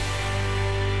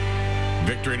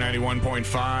Victory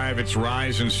 91.5, it's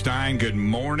Rise and Stein. Good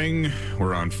morning.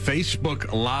 We're on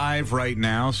Facebook Live right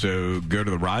now, so go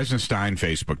to the Rise and Stein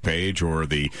Facebook page or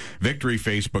the Victory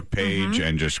Facebook page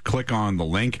and just click on the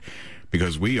link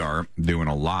because we are doing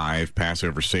a live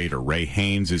Passover Seder. Ray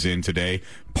Haynes is in today,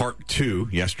 part 2.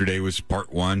 Yesterday was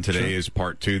part 1. Today is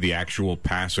part 2, the actual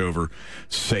Passover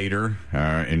Seder.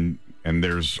 And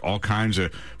there's all kinds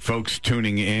of folks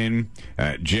tuning in.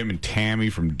 Jim and Tammy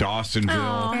from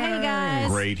Dawsonville. Oh, hey, guys.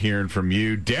 Great hearing from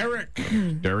you.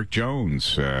 Derek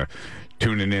Jones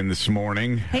tuning in this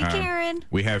morning. Hey, Karen.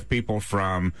 We have people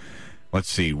from, let's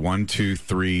see, 1, 2,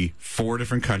 3, 4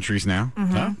 different countries now.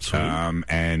 Oh, sweet.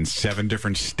 And 7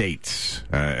 different states,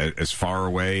 as far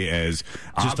away as...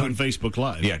 Just on Facebook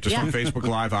Live. Yeah, just on Facebook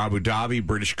Live. Abu Dhabi,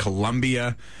 British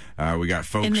Columbia. We got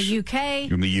folks... In the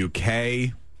UK. In the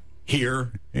UK.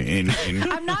 Here in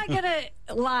I'm not going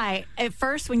to lie. At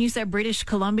first, when you said British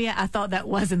Columbia, I thought that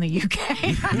was in the UK.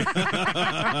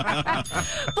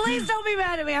 Please don't be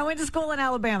mad at me. I went to school in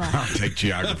Alabama. I'll take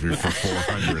geography for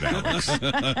 400,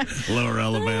 Alex. Lower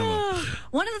Alabama.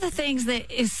 One of the things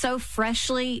that is so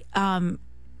freshly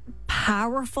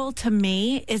powerful to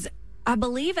me is, I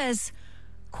believe, as,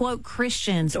 quote,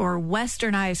 Christians or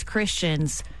westernized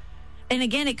Christians, and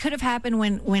again, it could have happened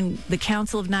when the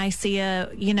Council of Nicaea,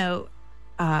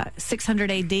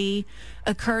 600 AD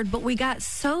occurred, but we got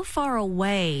so far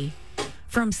away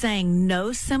from saying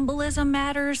no symbolism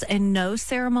matters and no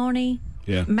ceremony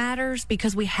matters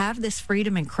because we have this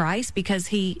freedom in Christ because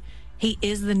he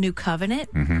is the new covenant.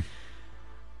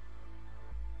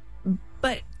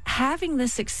 But having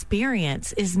this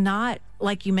experience is not,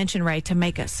 like you mentioned, Ray, to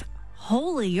make us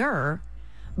holier,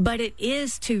 but it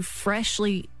is to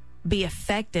freshly be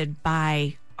affected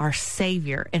by our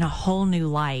Savior in a whole new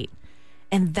light.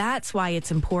 And that's why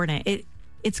it's important.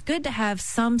 It's good to have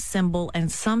some symbol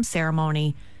and some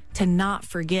ceremony to not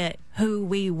forget who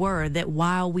we were, that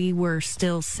while we were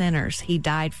still sinners, he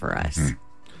died for us. And,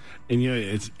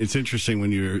 it's interesting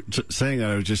when you're saying that.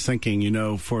 I was just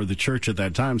thinking, for the church at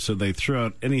that time, so they threw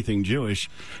out anything Jewish,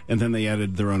 and then they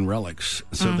added their own relics.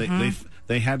 So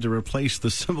they had to replace the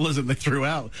symbolism they threw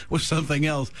out with something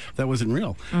else that wasn't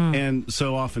real. And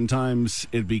so oftentimes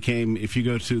it became, if you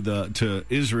go to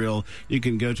Israel, you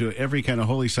can go to every kind of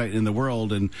holy site in the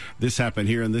world, and this happened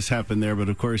here and this happened there. But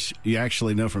of course, you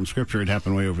actually know from Scripture it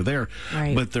happened way over there.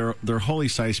 Right. But they're holy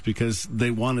sites because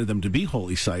they wanted them to be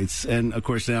holy sites. And of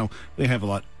course, now they have a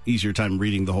lot easier time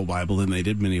reading the whole Bible than they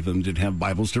did. Many of them didn't have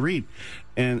Bibles to read.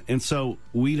 And so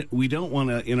we don't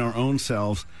want to, in our own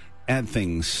selves, add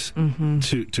things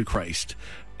to Christ.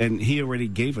 And he already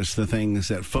gave us the things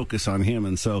that focus on him.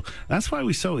 And so that's why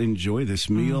we so enjoy this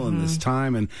meal and this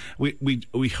time. And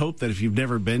we hope that if you've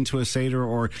never been to a Seder,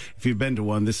 or if you've been to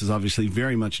one, this is obviously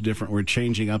very much different. We're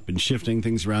changing up and shifting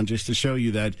things around just to show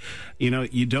you that,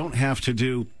 you don't have to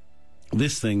do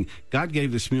this thing. God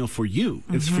gave this meal for you.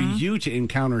 It's for you to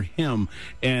encounter him,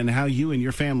 and how you and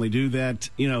your family do that.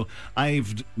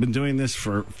 I've been doing this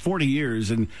for 40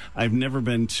 years, and I've never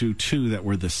been to 2 that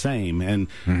were the same. And,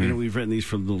 we've written these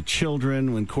for little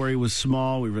children when Corey was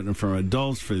small. We've written them for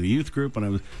adults, for the youth group when I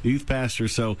was the youth pastor.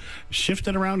 So shift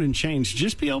it around and change.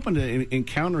 Just be open to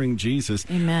encountering Jesus.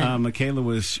 Amen. Michaela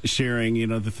was sharing,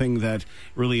 the thing that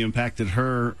really impacted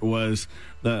her was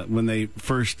when they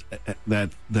first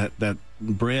that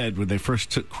bread, when they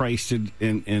first took Christ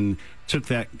and took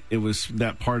that, it was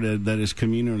that part of that is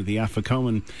communion, or the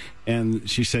afikomen, and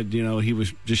she said, he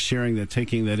was just sharing that,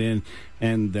 taking that in,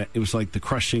 and that it was like the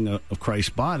crushing of Christ's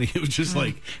body. It was just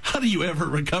like, how do you ever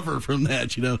recover from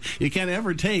that? You can't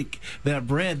ever take that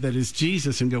bread that is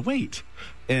Jesus and go, wait,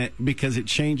 because it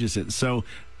changes it. So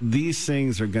these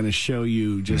things are going to show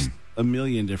you just a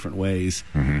million different ways.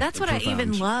 That's what I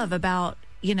even love about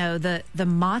the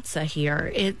matzah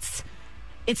here.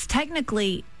 It's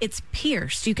technically, it's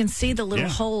pierced. You can see the little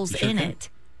holes in it,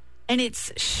 and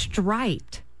it's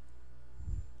striped.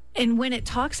 And when it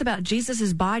talks about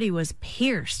Jesus' body was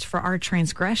pierced for our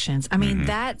transgressions, I mean,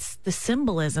 that's the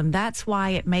symbolism. That's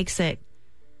why it makes it,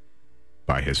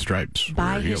 by his stripes.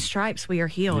 By his stripes we are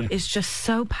healed. It's just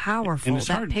so powerful,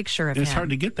 that picture of him. It's hard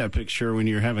to get that picture when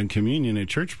you're having communion at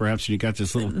church, perhaps, and you got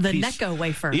this little the piece. Necco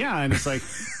wafer. Yeah, and it's like...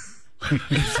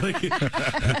 It's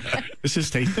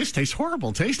like, this tastes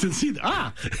horrible. Taste and see.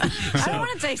 I don't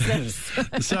want to taste this.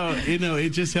 So, it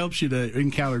just helps you to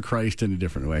encounter Christ in a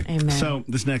different way. Amen. So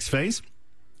this next phase,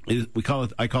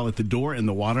 I call it the door and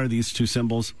the water, these 2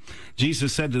 symbols.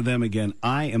 Jesus said to them again,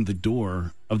 I am the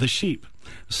door of the sheep.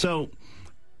 So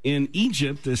in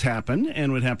Egypt, this happened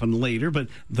and would happen later, but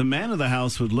the man of the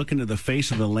house would look into the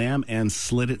face of the lamb and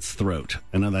slit its throat.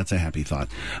 I know that's a happy thought.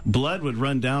 Blood would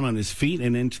run down on his feet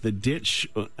and into the ditch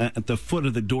at the foot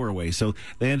of the doorway. So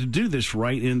they had to do this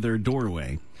right in their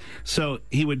doorway. So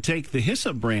he would take the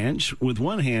hyssop branch with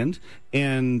one hand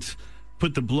and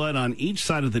put the blood on each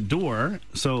side of the door,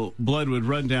 so blood would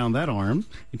run down that arm.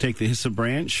 You take the hyssop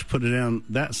branch, put it down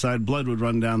that side, blood would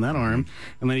run down that arm,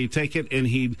 and then he'd take it and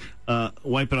he'd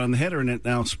wipe it on the header, and it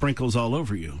now sprinkles all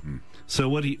over you. So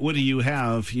what do you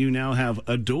have? You now have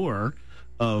a door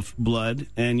of blood,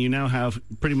 and you now have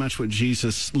pretty much what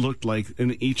Jesus looked like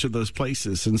in each of those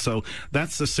places. And so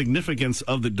that's the significance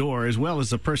of the door, as well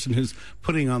as the person who's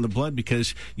putting on the blood,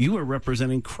 because you are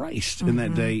representing Christ in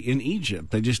that day in Egypt.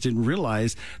 They just didn't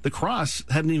realize the cross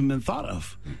hadn't even been thought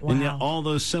of. Wow. And yet all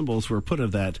those symbols were put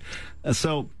of that.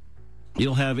 So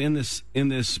you'll have in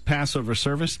this Passover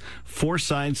service 4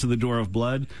 sides to the door of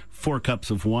blood, 4 cups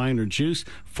of wine or juice,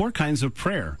 4 kinds of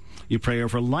prayer. You pray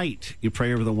over light. You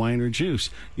pray over the wine or juice.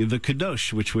 You have the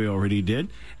Kadosh, which we already did,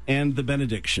 and the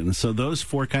benediction. So those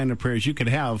 4 kind of prayers you could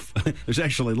have. There's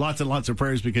actually lots and lots of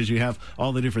prayers because you have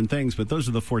all the different things, but those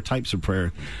are the 4 types of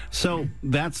prayer. So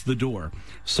that's the door.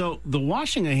 So the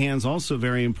washing of hands also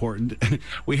very important.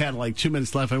 We had like 2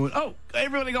 minutes left. I went, oh,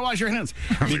 everybody go wash your hands.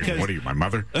 Because, what are you, my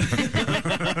mother?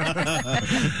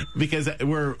 Because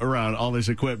we're around all this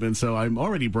equipment, so I'm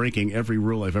already breaking every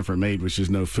rule I've ever made, which is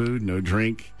no food, no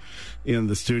drink in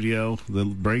the studio. The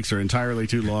breaks are entirely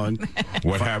too long.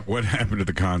 What happened to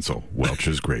the console?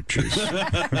 Welch's grape juice.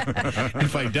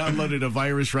 If I downloaded a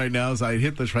virus right now, so I'd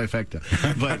hit the trifecta.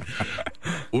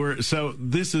 But so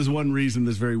this is one reason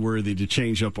that's very worthy to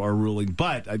change up our ruling.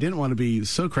 But I didn't want to be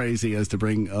so crazy as to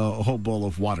bring a whole bowl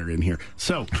of water in here.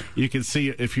 So you can see,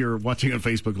 if you're watching on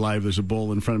Facebook Live, there's a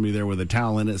bowl in front of me there with a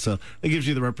towel in it. So it gives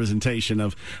you the representation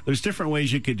of, there's different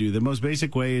ways you could do. The most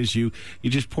basic way is you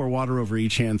just pour water over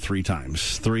each hand 3 times.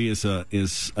 3 is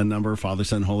a number, Father,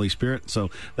 Son, Holy Spirit. So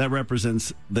that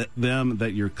represents that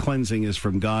your cleansing is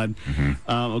from God.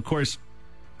 Of course,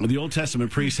 the Old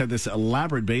Testament priests had this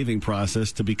elaborate bathing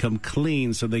process to become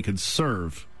clean so they could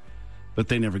serve, but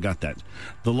they never got that.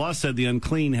 The law said the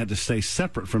unclean had to stay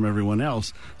separate from everyone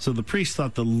else, so the priests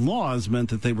thought the laws meant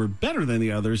that they were better than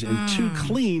the others and too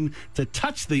clean to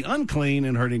touch the unclean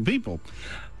and hurting people.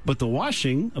 But the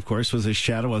washing, of course, was a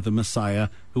shadow of the Messiah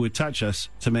who would touch us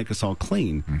to make us all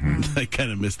clean. I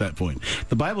kind of missed that point.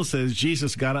 The Bible says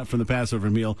Jesus got up from the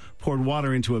Passover meal, poured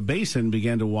water into a basin, and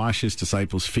began to wash his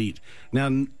disciples' feet.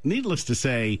 Now, needless to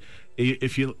say,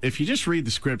 if you just read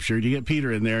the scripture, you get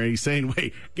Peter in there, and he's saying,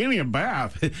 wait, give me a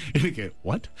bath. And you go,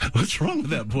 what? What's wrong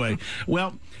with that boy?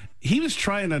 Well, he was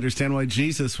trying to understand why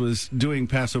Jesus was doing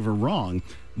Passover wrong.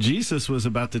 Jesus was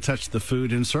about to touch the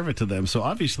food and serve it to them. So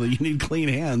obviously you need clean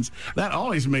hands. That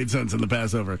always made sense in the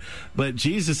Passover. But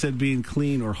Jesus said being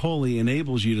clean or holy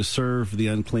enables you to serve the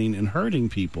unclean and hurting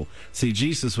people. See,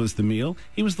 Jesus was the meal.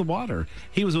 He was the water.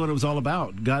 He was what it was all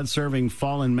about. God serving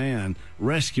fallen man,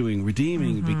 rescuing,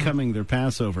 redeeming, becoming their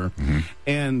Passover.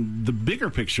 And the bigger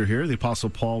picture here, the Apostle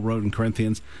Paul wrote in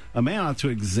Corinthians, a man ought to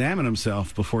examine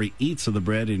himself before he eats of the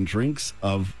bread and drinks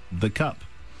of the cup.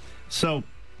 So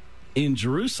in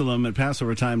Jerusalem at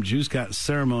Passover time, Jews got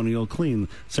ceremonially clean.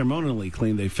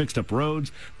 They fixed up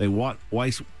roads. They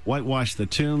whitewashed the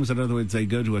tombs. In other words, they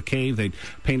go to a cave. They'd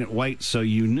paint it white, so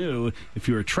you knew if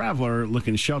you were a traveler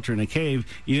looking to shelter in a cave,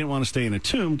 you didn't want to stay in a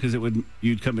tomb because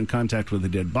you'd come in contact with a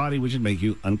dead body, which would make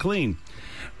you unclean.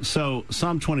 So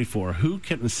Psalm 24, who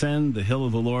can ascend the hill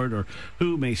of the Lord, or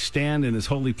who may stand in his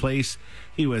holy place?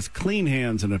 He who has clean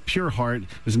hands and a pure heart,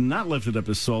 has not lifted up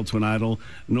his soul to an idol,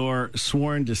 nor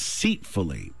sworn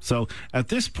deceitfully. So at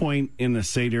this point in the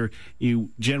Seder, you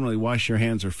generally wash your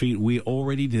hands or feet. We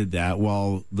already did that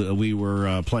while we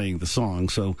were playing the song,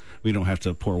 so we don't have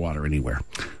to pour water anywhere.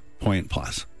 Point,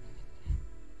 pause.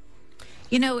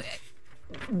 You know,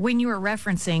 when you were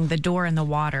referencing the door and the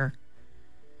water,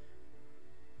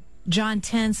 John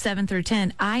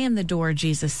 10:7-10, I am the door,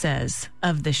 Jesus says,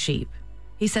 of the sheep.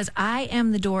 He says, I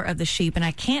am the door of the sheep. And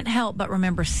I can't help but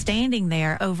remember standing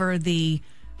there over the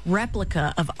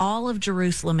replica of all of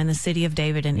Jerusalem in the city of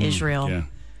David in Israel. Yeah.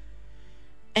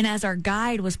 And as our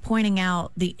guide was pointing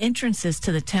out the entrances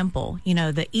to the temple, you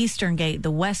know, the eastern gate,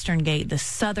 the western gate, the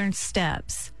southern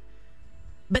steps.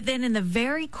 But then in the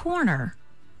very corner,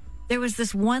 there was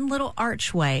this one little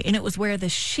archway, and it was where the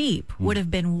sheep would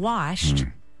have been washed.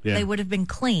 Yeah. They would have been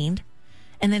cleaned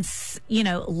and then, you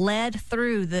know, led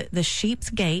through the sheep's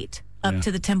gate up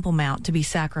to the Temple Mount to be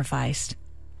sacrificed.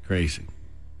 Crazy.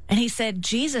 And he said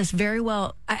Jesus very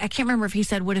well, I can't remember if he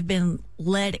said would have been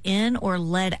led in or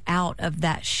led out of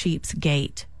that sheep's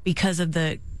gate because of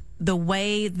the the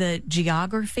way the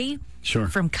geography Sure.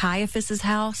 from Caiaphas's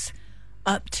house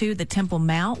up to the Temple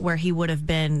Mount, where he would have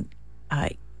been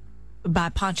by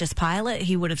Pontius Pilate,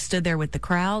 he would have stood there with the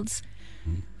crowds.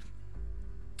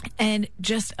 And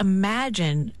just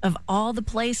imagine of all the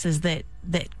places that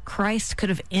Christ could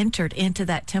have entered into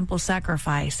that temple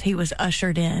sacrifice, he was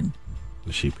ushered in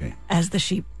The sheep gate. as the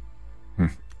sheep.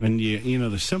 And you know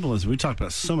the symbolism. We talked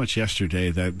about so much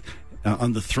yesterday that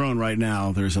on the throne right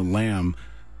now there's a lamb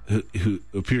who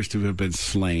appears to have been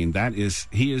slain.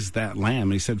 He is that lamb.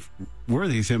 And he said,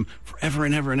 "Worthy is him forever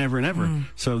and ever and ever and ever."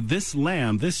 So this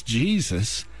lamb, this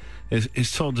Jesus,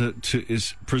 is told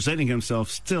is presenting himself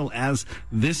still as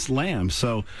this lamb.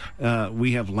 So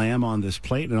we have lamb on this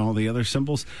plate and all the other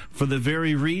symbols for the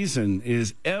very reason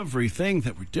is everything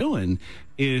that we're doing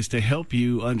is to help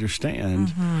you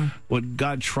understand what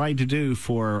God tried to do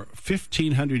for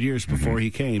 1,500 years before he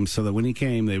came, so that when he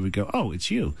came, they would go, "Oh, it's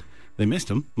you." They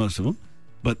missed him, most of them,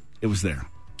 but it was there.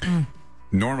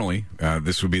 Normally,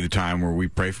 this would be the time where we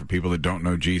pray for people that don't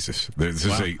know Jesus. This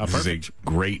is a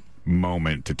great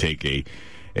moment to take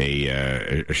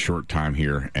a short time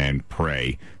here and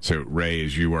pray. So, Ray,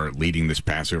 as you are leading this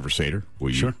Passover Seder,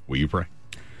 will you pray?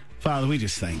 Father, we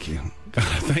just thank you.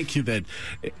 Thank you that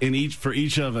for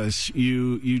each of us,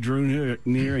 you drew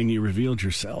near and you revealed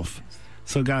yourself.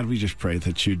 So, God, we just pray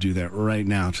that you do that right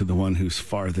now to the one who's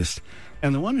farthest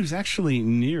and the one who's actually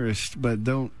nearest but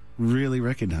don't really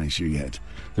recognize you yet.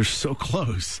 They're so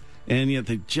close, and yet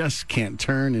they just can't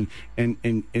turn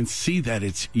and see that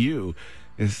it's you.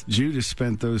 As Judas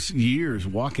spent those years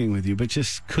walking with you, but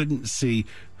just couldn't see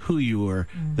who you were,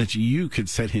 that you could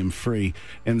set him free.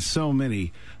 And so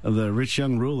many of the rich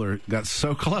young ruler got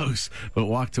so close, but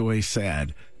walked away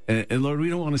sad. And Lord, we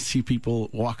don't want to see people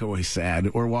walk away sad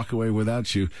or walk away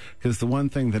without you, because the one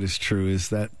thing that is true is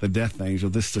that the death angel,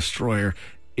 this destroyer,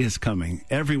 is coming.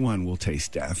 Everyone will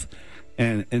taste death,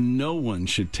 and no one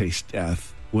should taste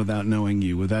death without knowing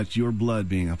you, without your blood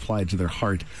being applied to their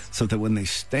heart, so that when they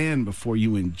stand before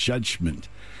you in judgment,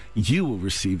 you will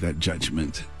receive that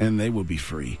judgment and they will be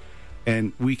free.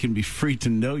 And we can be free to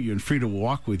know you and free to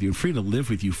walk with you and free to live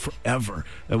with you forever.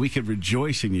 That we can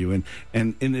rejoice in you.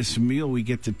 And in this meal, we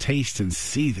get to taste and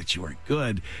see that you are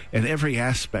good and every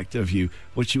aspect of you,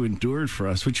 what you endured for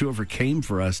us, what you overcame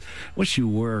for us, what you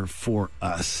were for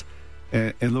us.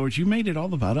 And Lord, you made it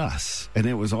all about us, and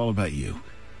it was all about you.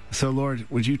 So, Lord,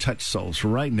 would you touch souls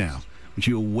right now? Would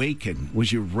you awaken?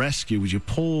 Would you rescue? Would you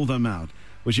pull them out?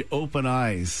 Would you open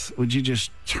eyes? Would you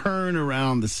just turn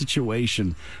around the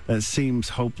situation that seems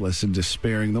hopeless and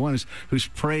despairing? The one who's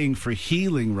praying for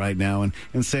healing right now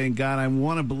and saying, God, I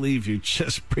want to believe you.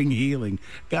 Just bring healing.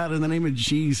 God, in the name of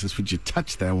Jesus, would you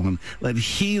touch that one? Let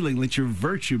healing, let your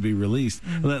virtue be released.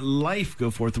 Let life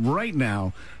go forth right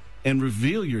now and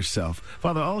reveal yourself.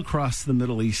 Father, all across the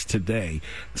Middle East today,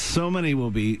 so many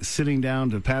will be sitting down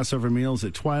to Passover meals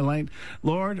at twilight.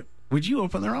 Lord, would you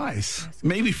open their eyes?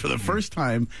 Maybe for the first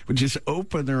time, would just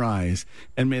open their eyes,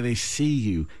 and may they see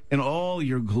you in all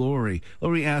your glory.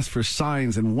 Lord, we ask for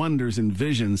signs and wonders and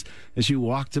visions as you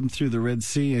walked them through the Red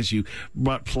Sea, as you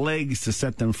brought plagues to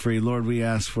set them free. Lord, we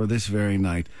ask for this very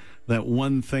night that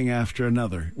one thing after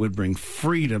another would bring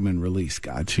freedom and release,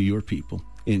 God, to your people.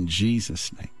 In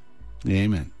Jesus' name,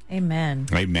 amen. Amen.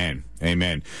 Amen.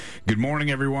 Amen. Good morning,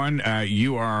 everyone.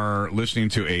 You are listening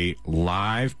to a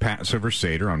live Passover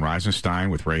Seder on Rise and Stein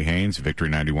with Ray Haynes, Victory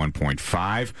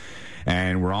 91.5.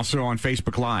 And we're also on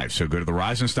Facebook Live. So go to the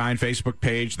Rise and Stein Facebook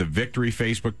page, the Victory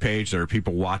Facebook page. There are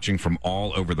people watching from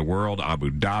all over the world: Abu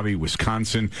Dhabi,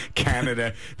 Wisconsin,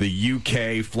 Canada, the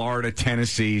UK, Florida,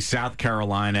 Tennessee, South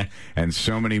Carolina, and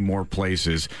so many more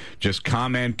places. Just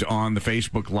comment on the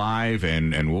Facebook Live,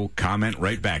 and we'll comment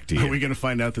right back to you. Are we going to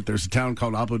find out that there's a town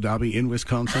called Abu Dhabi in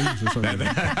Wisconsin?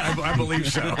 I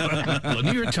believe so.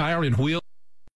 Lanier Tire and Wheel.